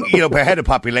I think, per head of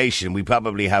population, we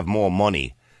probably have more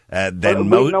money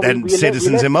than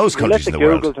citizens in most countries in the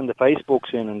world. We let the Googles and the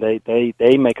Facebooks in, and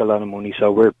they make a lot of money,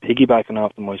 so we're piggybacking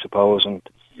off them, I suppose. And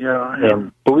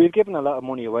but we've given a lot of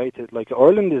money away to,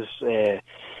 Ireland is.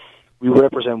 We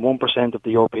represent 1% of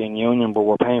the European Union, but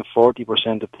we're paying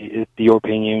 40% of the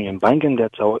European Union banking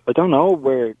debt. So I don't know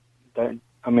where.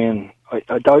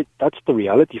 I doubt that's the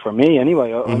reality for me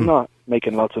anyway. I'm not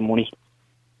making lots of money.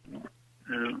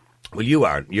 Yeah. Well, you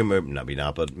are. You're maybe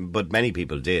not, but many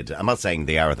people did. I'm not saying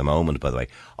they are at the moment, by the way.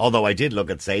 Although I did look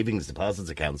at savings deposits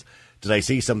accounts. Did I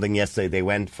see something yesterday? They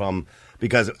went from,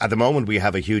 because at the moment we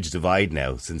have a huge divide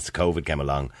now since COVID came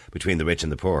along between the rich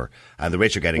and the poor, and the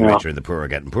rich are getting richer and the poor are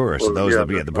getting poorer. So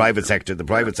the private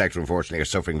sector unfortunately are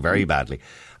suffering very badly.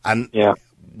 And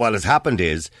what has happened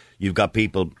is you've got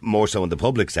people more so in the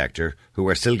public sector who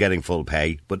are still getting full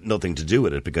pay but nothing to do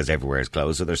with it because everywhere is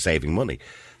closed, so they're saving money.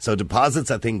 So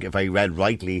deposits, I think, if I read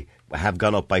rightly, have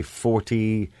gone up by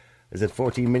 40... Is it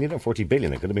 40 million or 40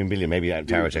 billion? It could have been billion. Maybe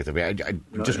Tara checked it. I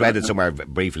just read it somewhere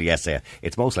briefly yesterday.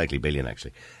 It's most likely billion,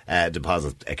 actually.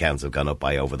 Deposit accounts have gone up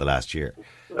by over the last year.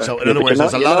 So, in other words,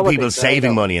 there's a lot of people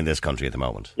saving money in this country at the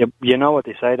moment. You know what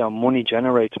they say, though, money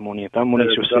generates money. If that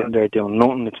money's just sitting there doing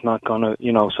nothing, it's not going to,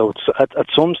 so it's, at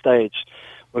some stage,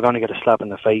 we're going to get a slap in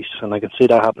the face, and I can see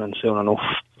that happening soon enough.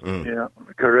 Yeah,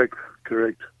 correct.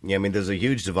 Yeah, I mean, there's a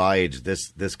huge divide.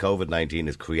 This COVID-19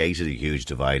 has created a huge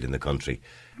divide in the country.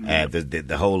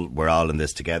 The whole "we're all in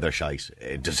this together" shite,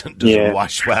 it doesn't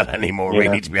wash well anymore,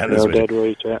 really, to be honest with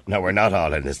you. Right, No, we're not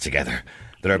all in this together.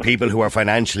 There are people who are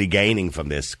financially gaining from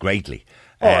this greatly.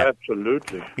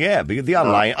 Absolutely. Yeah, because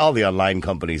all the online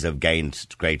companies have gained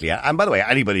greatly. And by the way,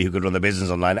 anybody who could run their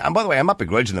business online, and by the way, I'm not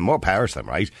begrudging them, more power to them,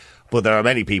 right? But there are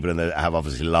many people have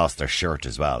obviously lost their shirt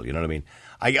as well, you know what I mean?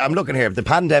 I'm looking here. The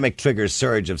pandemic triggers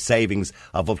surge of savings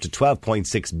of up to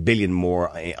 12.6 billion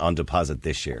more on deposit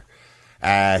this year.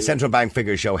 Central bank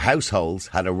figures show households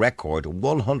had a record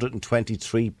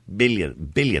 123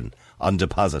 billion on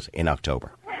deposit in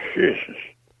October. Jesus.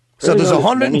 So there's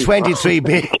 123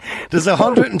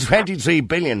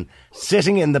 billion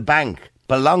sitting in the bank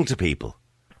belong to people.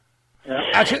 Yeah.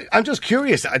 Actually, I'm just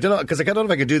curious. I don't know, because I don't know if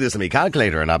I can do this on my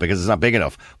calculator or not because it's not big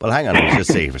enough. But hang on, let's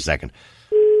just see for a second.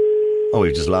 Oh,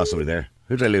 we've just lost somebody there.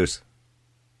 Who did I lose?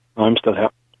 I'm still here.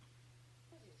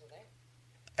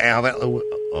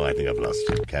 I think I've lost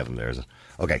Kevin there, is it?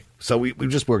 Okay, so we've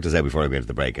just worked this out before we went to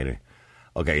the break anyway.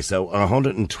 Okay, so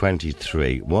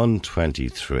 123,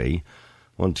 123,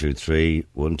 123,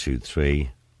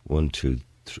 123, 123.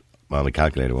 Well, the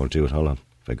calculator won't do it. Hold on.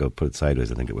 If I go put it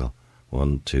sideways, I think it will.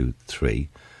 1, 2, 3.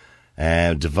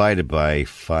 Divided by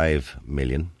 5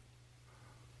 million.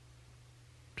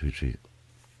 2, 3.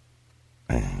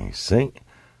 I see.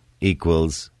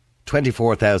 Equals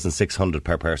 24,600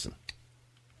 per person.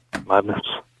 Madness.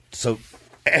 So,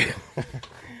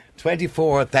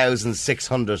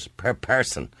 24,600 per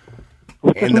person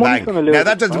in the bank. Now,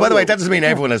 that doesn't, by the way, that doesn't mean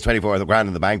everyone has 24 grand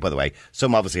in the bank, by the way.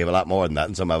 Some obviously have a lot more than that,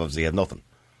 and some obviously have nothing.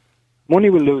 Money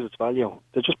will lose its value.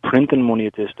 They're just printing money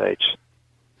at this stage.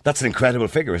 That's an incredible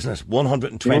figure, isn't it?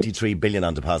 123 billion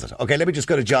on deposit. Okay, let me just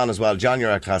go to John as well. John,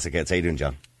 you're at Classic Hits. How you doing,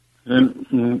 John?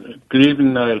 Good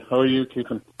evening, Niall. How are you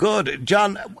keeping? Good.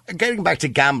 John, getting back to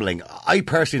gambling, I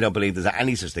personally don't believe there's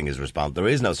any such thing as responsible.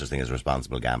 There is no such thing as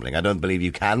responsible gambling. I don't believe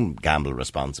you can gamble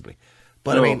responsibly.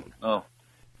 But no.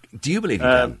 Do you believe you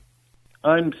can?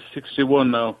 I'm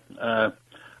 61 now.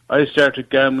 I started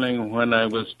gambling when I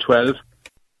was 12,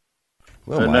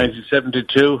 in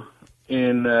 1972,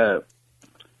 in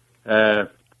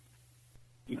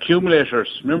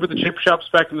accumulators. Remember the chip shops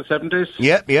back in the 70s?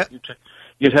 Yeah.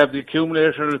 You'd have the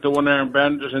accumulator, the one-arm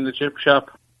bandit in the chip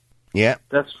shop. Yeah.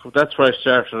 That's where I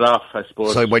started off, I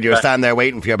suppose. So when you were standing there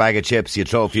waiting for your bag of chips, you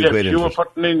throw a few quid in. You were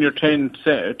putting in your 10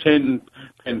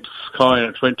 pence coin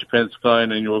or 20 pence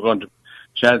coin, and you were going to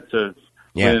chance of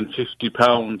winning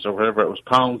 £50 or whatever. It was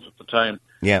pounds at the time.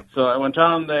 Yeah. So I went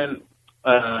on then,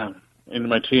 in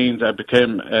my teens, I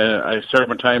served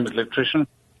my time as electrician.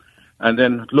 And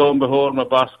then, lo and behold, my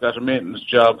boss got a maintenance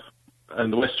job in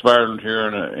the west of Ireland here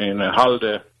in a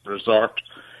holiday resort.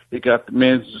 He got the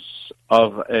maintenance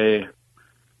of a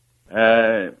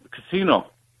casino.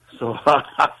 So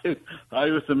I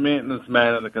was the maintenance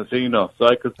man in the casino. So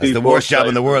I could see. That's the worst job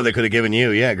in the world they could have given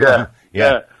you. Yeah, go on.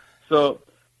 Yeah. So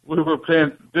we were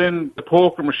playing. Then the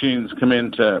poker machines come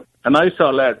into, and I saw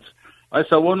lads. I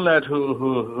saw one lad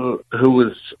who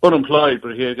was unemployed,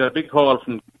 but he had got a big call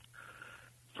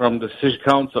from the city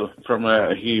council.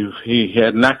 He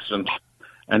had an accident,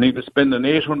 and he was spending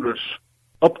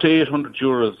up to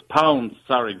 800 pounds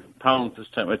this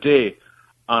time a day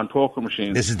on poker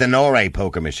machines. This is the Norway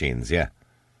poker machines, yeah.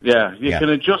 Yeah, you can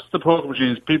adjust the poker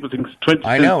machines. People think it's 20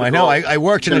 I know. I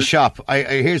worked in a shop.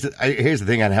 Here's the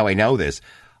thing on how I know this.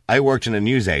 I worked in a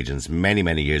newsagents many,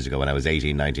 many years ago when I was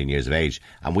 18, 19 years of age,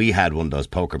 and we had one of those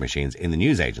poker machines in the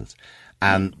newsagents,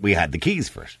 and we had the keys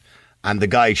for it. And the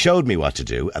guy showed me what to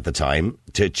do at the time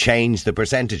to change the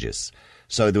percentages.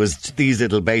 So there was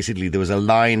there was a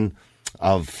line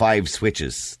of 5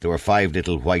 switches. There were 5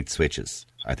 little white switches,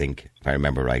 I think, if I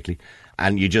remember rightly.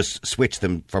 And you just switch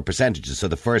them for percentages. So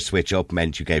the first switch up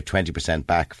meant you gave 20%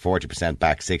 back, 40%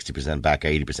 back, 60% back,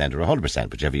 80% or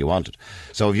 100%, whichever you wanted.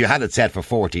 So if you had it set for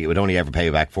 40, it would only ever pay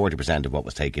you back 40% of what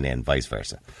was taken in, vice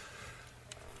versa.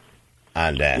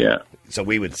 And so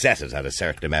we would set it at a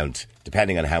certain amount,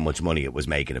 depending on how much money it was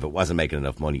making. If it wasn't making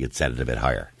enough money, you'd set it a bit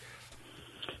higher.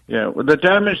 Yeah, well, the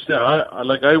damage there,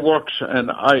 I worked, and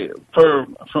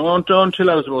until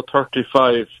I was about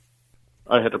 35,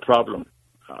 I had a problem.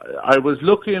 I was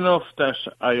lucky enough that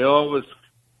I always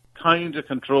kind of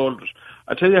controlled it.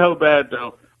 I tell you how bad,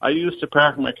 though. I used to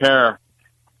park my car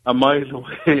a mile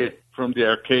away from the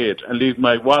arcade and leave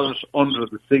my wallet under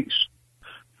the seat.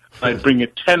 I'd bring a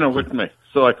tenner with me,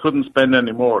 so I couldn't spend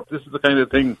any more. This is the kind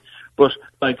of thing. But,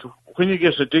 like, when you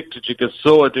get addicted, you get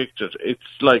so addicted. It's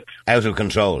like... out of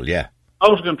control, yeah.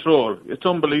 Out of control. It's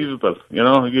unbelievable, you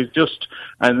know. And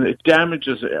it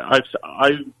damages...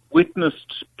 I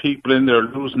witnessed people in there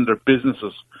losing their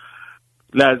businesses.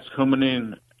 Lads coming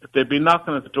in, they'd be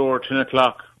knocking at the door at 10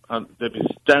 o'clock, and they'd be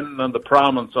standing on the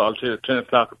promenade all till 10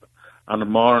 o'clock in the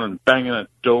morning, banging at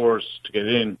doors to get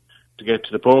in, to get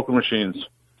to the poker machines.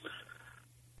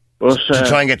 But, to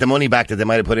try and get the money back that they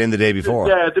might have put in the day before.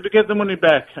 Yeah, they would get the money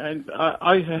back. And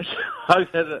I had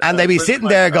and they'd be sitting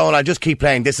there going, I'll just keep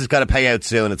playing. This is going to pay out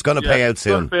soon. It's going to pay out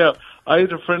soon. I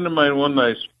had a friend of mine one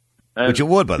night. Which you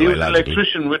would, by the way. He was an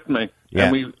electrician with me.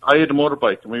 Yeah. And I had a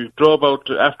motorbike. And we drove out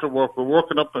after work. We're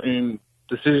working up in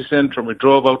the city centre. And we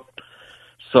drove out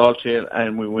Salthill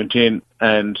and we went in.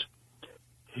 And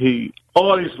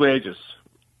all his wages,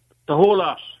 the whole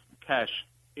lot, cash,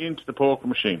 into the poker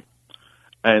machine.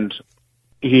 And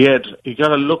he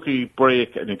got a lucky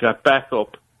break, and he got back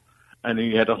up, and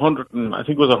he had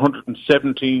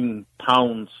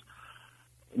 £117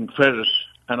 in credit.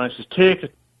 And I said, take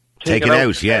it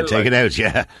out.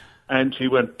 And he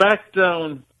went back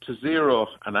down to zero,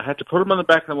 and I had to put him on the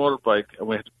back of the motorbike, and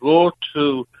we had to go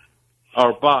to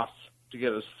our boss to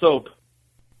get a sub,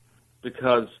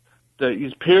 because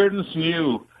his parents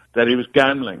knew that he was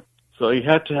gambling. So he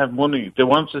had to have money. They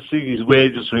wanted to see his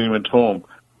wages when he went home.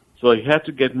 So he had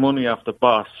to get money off the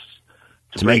boss.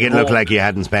 To make it look like he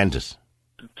hadn't spent it.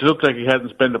 To look like he hadn't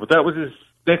spent it. But that was his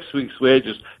next week's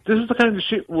wages. This is the kind of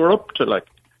shit we're up to, like.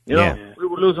 You know, we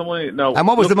were losing money. Now, and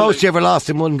what was the most you ever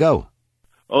lost in one go?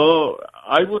 Oh,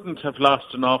 I wouldn't have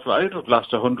lost an awful lot. I'd have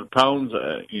lost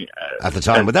 £100. At the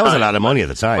time. But that was a lot of money at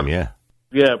the time, yeah.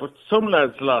 Yeah, but some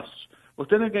lads lost. But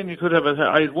then again, you could have...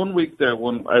 I had 1 week there, I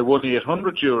won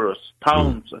 £800,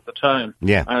 pounds at the time.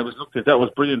 Yeah. And I was lucky. That was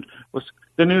brilliant.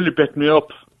 They nearly bet me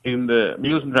up in the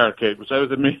amusement arcade, which I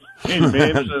was in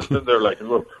maintenance, and they're like,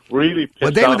 really pissed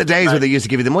Well, they were off the days where they used to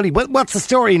give you the money. What's the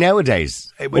story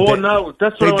nowadays? No,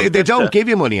 that's what they don't give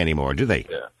you money anymore, do they?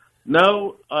 Yeah.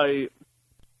 Now, I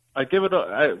give it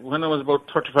up. When I was about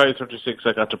 35, 36,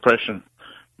 I got depression.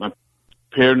 My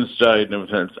parents died and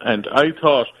everything else. And I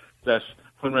thought that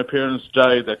when my parents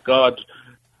died, that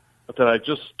I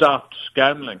just stopped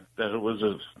gambling, that it was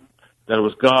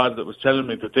God that was telling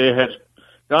me that they had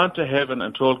gone to heaven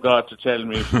and told God to tell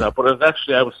me that. But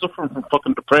I was suffering from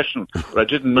fucking depression, but I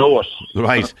didn't know it.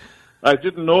 Right. I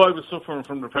didn't know I was suffering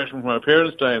from depression when my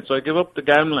parents died, so I gave up the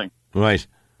gambling. Right.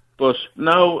 But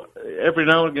now, every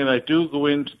now and again, I do go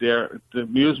into the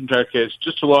amusement arcades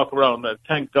just to walk around. And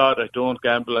thank God I don't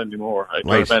gamble anymore.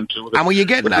 Right. And were you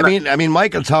getting? I mean,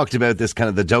 Michael talked about this kind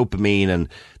of the dopamine and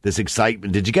this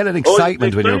excitement. Did you get an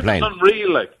excitement when you were playing? It's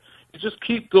unreal. Like, you just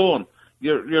keep going.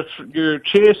 You're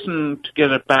chasing to get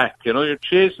it back. You know, you're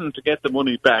chasing to get the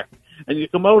money back, and you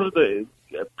come out of the.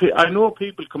 I know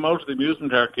people come out of the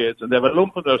amusement arcades and they have a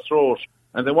lump in their throat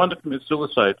and they want to commit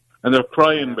suicide and they're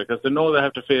crying because they know they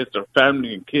have to face their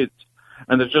family and kids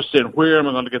and they're just saying, where am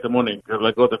I going to get the money? Will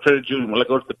I go to the credit union? Will I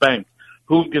go to the bank?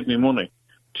 Who will give me money?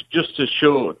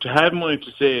 To have money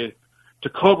to say, to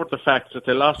cover the fact that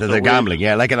they lost that they're gambling,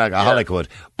 like an alcoholic would.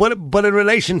 But in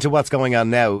relation to what's going on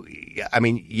now, I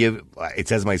mean, it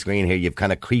says on my screen here, you've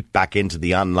kind of creeped back into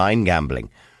the online gambling.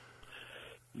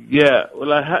 Yeah,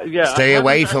 well, Stay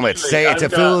away from it. Say it's a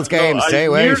fool's game. Stay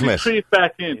away from it. Creep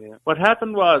back in. Yeah. What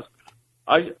happened was,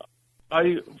 I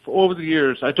over the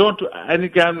years, I don't do any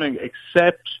gambling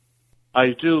except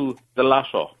I do the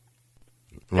lotto.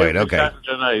 Right. Every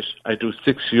Saturday night, I do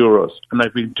 €6, and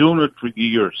I've been doing it for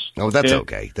years. Oh, that's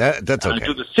okay. That's okay. I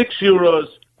do the €6.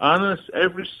 Honest,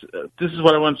 this is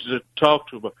what I wanted to talk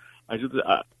to about.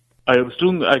 I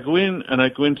go in and I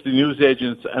go into the news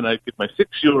agents and I get my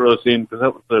 €6 in because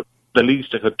that was the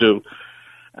least I could do.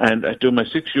 And I do my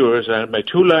 €6 and my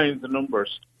 2 lines of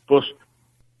numbers. But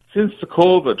since the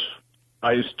COVID,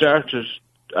 I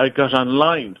got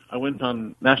online. I went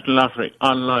on National Lottery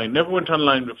online. Never went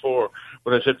online before.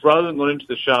 But I said, rather than going into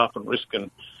the shop and risking,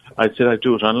 I said I'd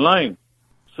do it online.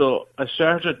 So I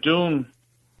started doing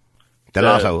the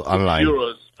lotto online.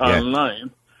 €6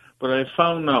 online. But I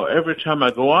found now, every time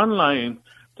I go online,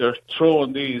 they're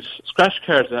throwing these scratch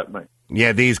cards at me.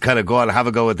 Yeah, these kind of go on, have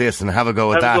a go at this and have a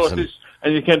go at that.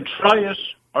 And you can try it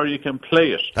or you can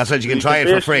play it. That's right, you can try it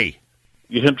for free.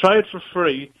 You can try it for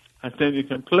free and then you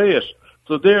can play it.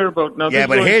 So they're about now. Yeah,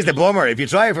 but here's the bummer. If you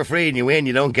try it for free and you win,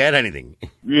 you don't get anything.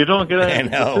 You don't get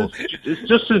anything. No. It's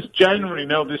just since January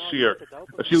now this year.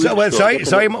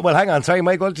 Sorry. Well, hang on. Sorry,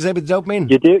 Mike. What did you say about the dopamine?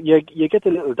 You do. You get the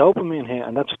little dopamine here,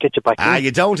 and that's what gets you back in.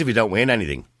 You don't if you don't win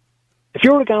anything. If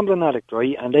you're a gambling addict,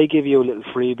 right, and they give you a little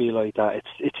freebie like that,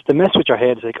 it's the mess with your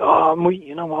head. It's like, I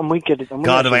might get it.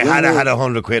 God, if I had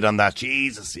 £100 on that,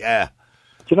 Jesus, yeah.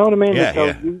 Do you know what I mean?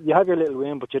 Yeah, You have your little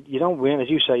win, but you don't win, as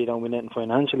you say, you don't win anything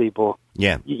financially, but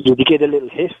you get a little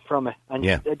hit from it. And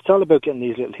it's all about getting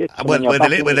these little hits. Well,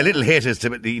 the little hit is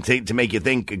to make you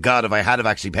think, God, if I had have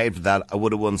actually paid for that, I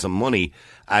would have won some money,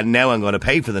 and now I'm going to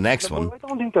pay for the next one. I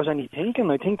don't think there's any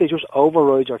thinking. I think they just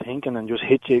override your thinking and just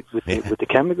hit you with the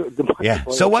chemical.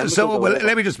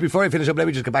 Let me just, before I finish up, let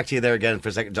me just go back to you there again for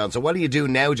a second, John. So what do you do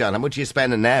now, John? How much are you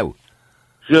spending now?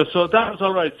 Yeah, so that was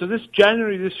all right. So this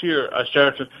January this year,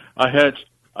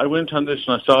 I went on this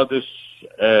and I saw this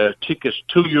ticket,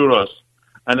 €2,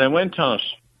 and I went on it,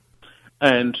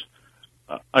 and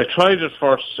I tried it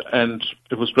first, and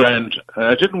it was grand.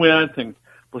 I didn't win anything,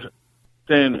 but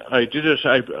then I did it.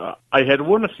 I had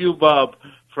won a few bob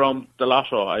from the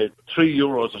lotto. I had €3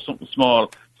 or something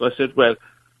small. So I said, well,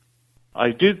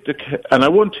 I did and I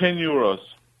won €10.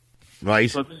 Right.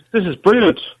 So this is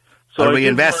brilliant. So I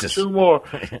reinvest it. 2 more.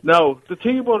 Now, the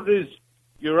thing about it is,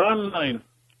 you're online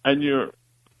and you're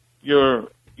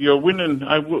winning.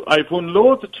 I've won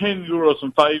loads of €10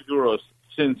 and €5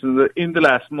 since in the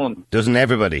last month. Doesn't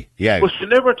everybody? Yeah. But you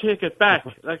never take it back.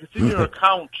 Like, it's in your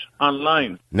account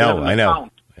online. No, I know.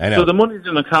 So the money's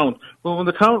in the account. But when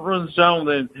the account runs down,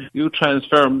 then you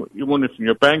transfer your money from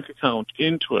your bank account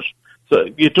into it. So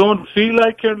you don't feel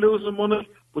like you're losing money,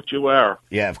 but you are.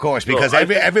 Yeah, of course, because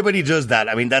everybody does that.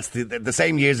 I mean, that's the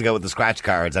same years ago with the scratch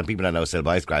cards, and people I know still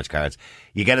buy scratch cards.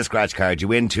 You get a scratch card, you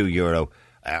win €2,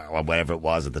 or whatever it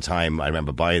was at the time. I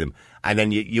remember buying them. And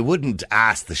then you wouldn't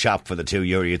ask the shop for the €2.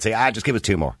 You'd say, just give us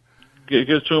 2 more. Give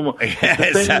us 2 more.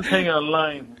 It's the same thing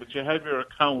online, but you have your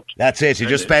account. That's it. You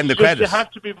just spend the credit. You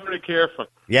have to be very careful.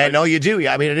 Yeah, no, you do.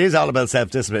 I mean, it is all about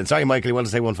self-discipline. Sorry, Michael, you want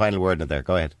to say one final word in it there?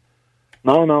 Go ahead.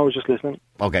 No, I was just listening.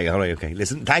 Okay, all right, okay.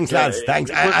 Listen, thanks, lads.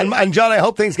 Thanks. And John, I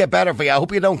hope things get better for you. I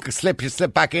hope you don't slip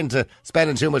back into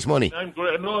spending too much money. I'm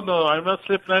great. No, I'm not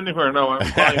slipping anywhere. No,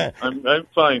 I'm fine. I'm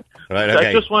fine. Right, okay.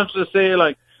 I just wanted to say,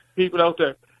 like, people out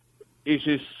there, it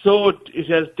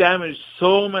has damaged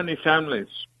so many families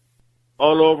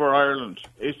all over Ireland.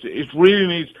 It really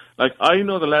needs, like, I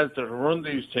know the lads that run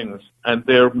these things, and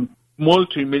they're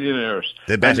multi-millionaires.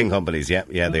 The betting companies, yeah,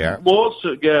 they are. Most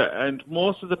of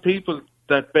the people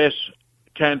that bet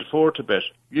can't afford to bet.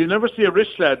 You never see a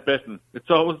rich lad betting. It's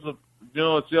always the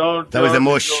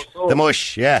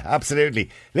mush. Yeah, absolutely.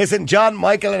 Listen, John,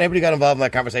 Michael, and everybody got involved in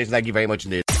that conversation. Thank you very much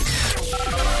indeed.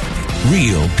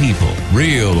 Real people,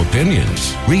 real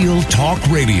opinions, real talk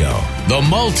radio. The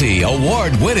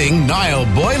multi-award-winning Niall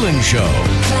Boylan Show.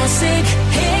 Classic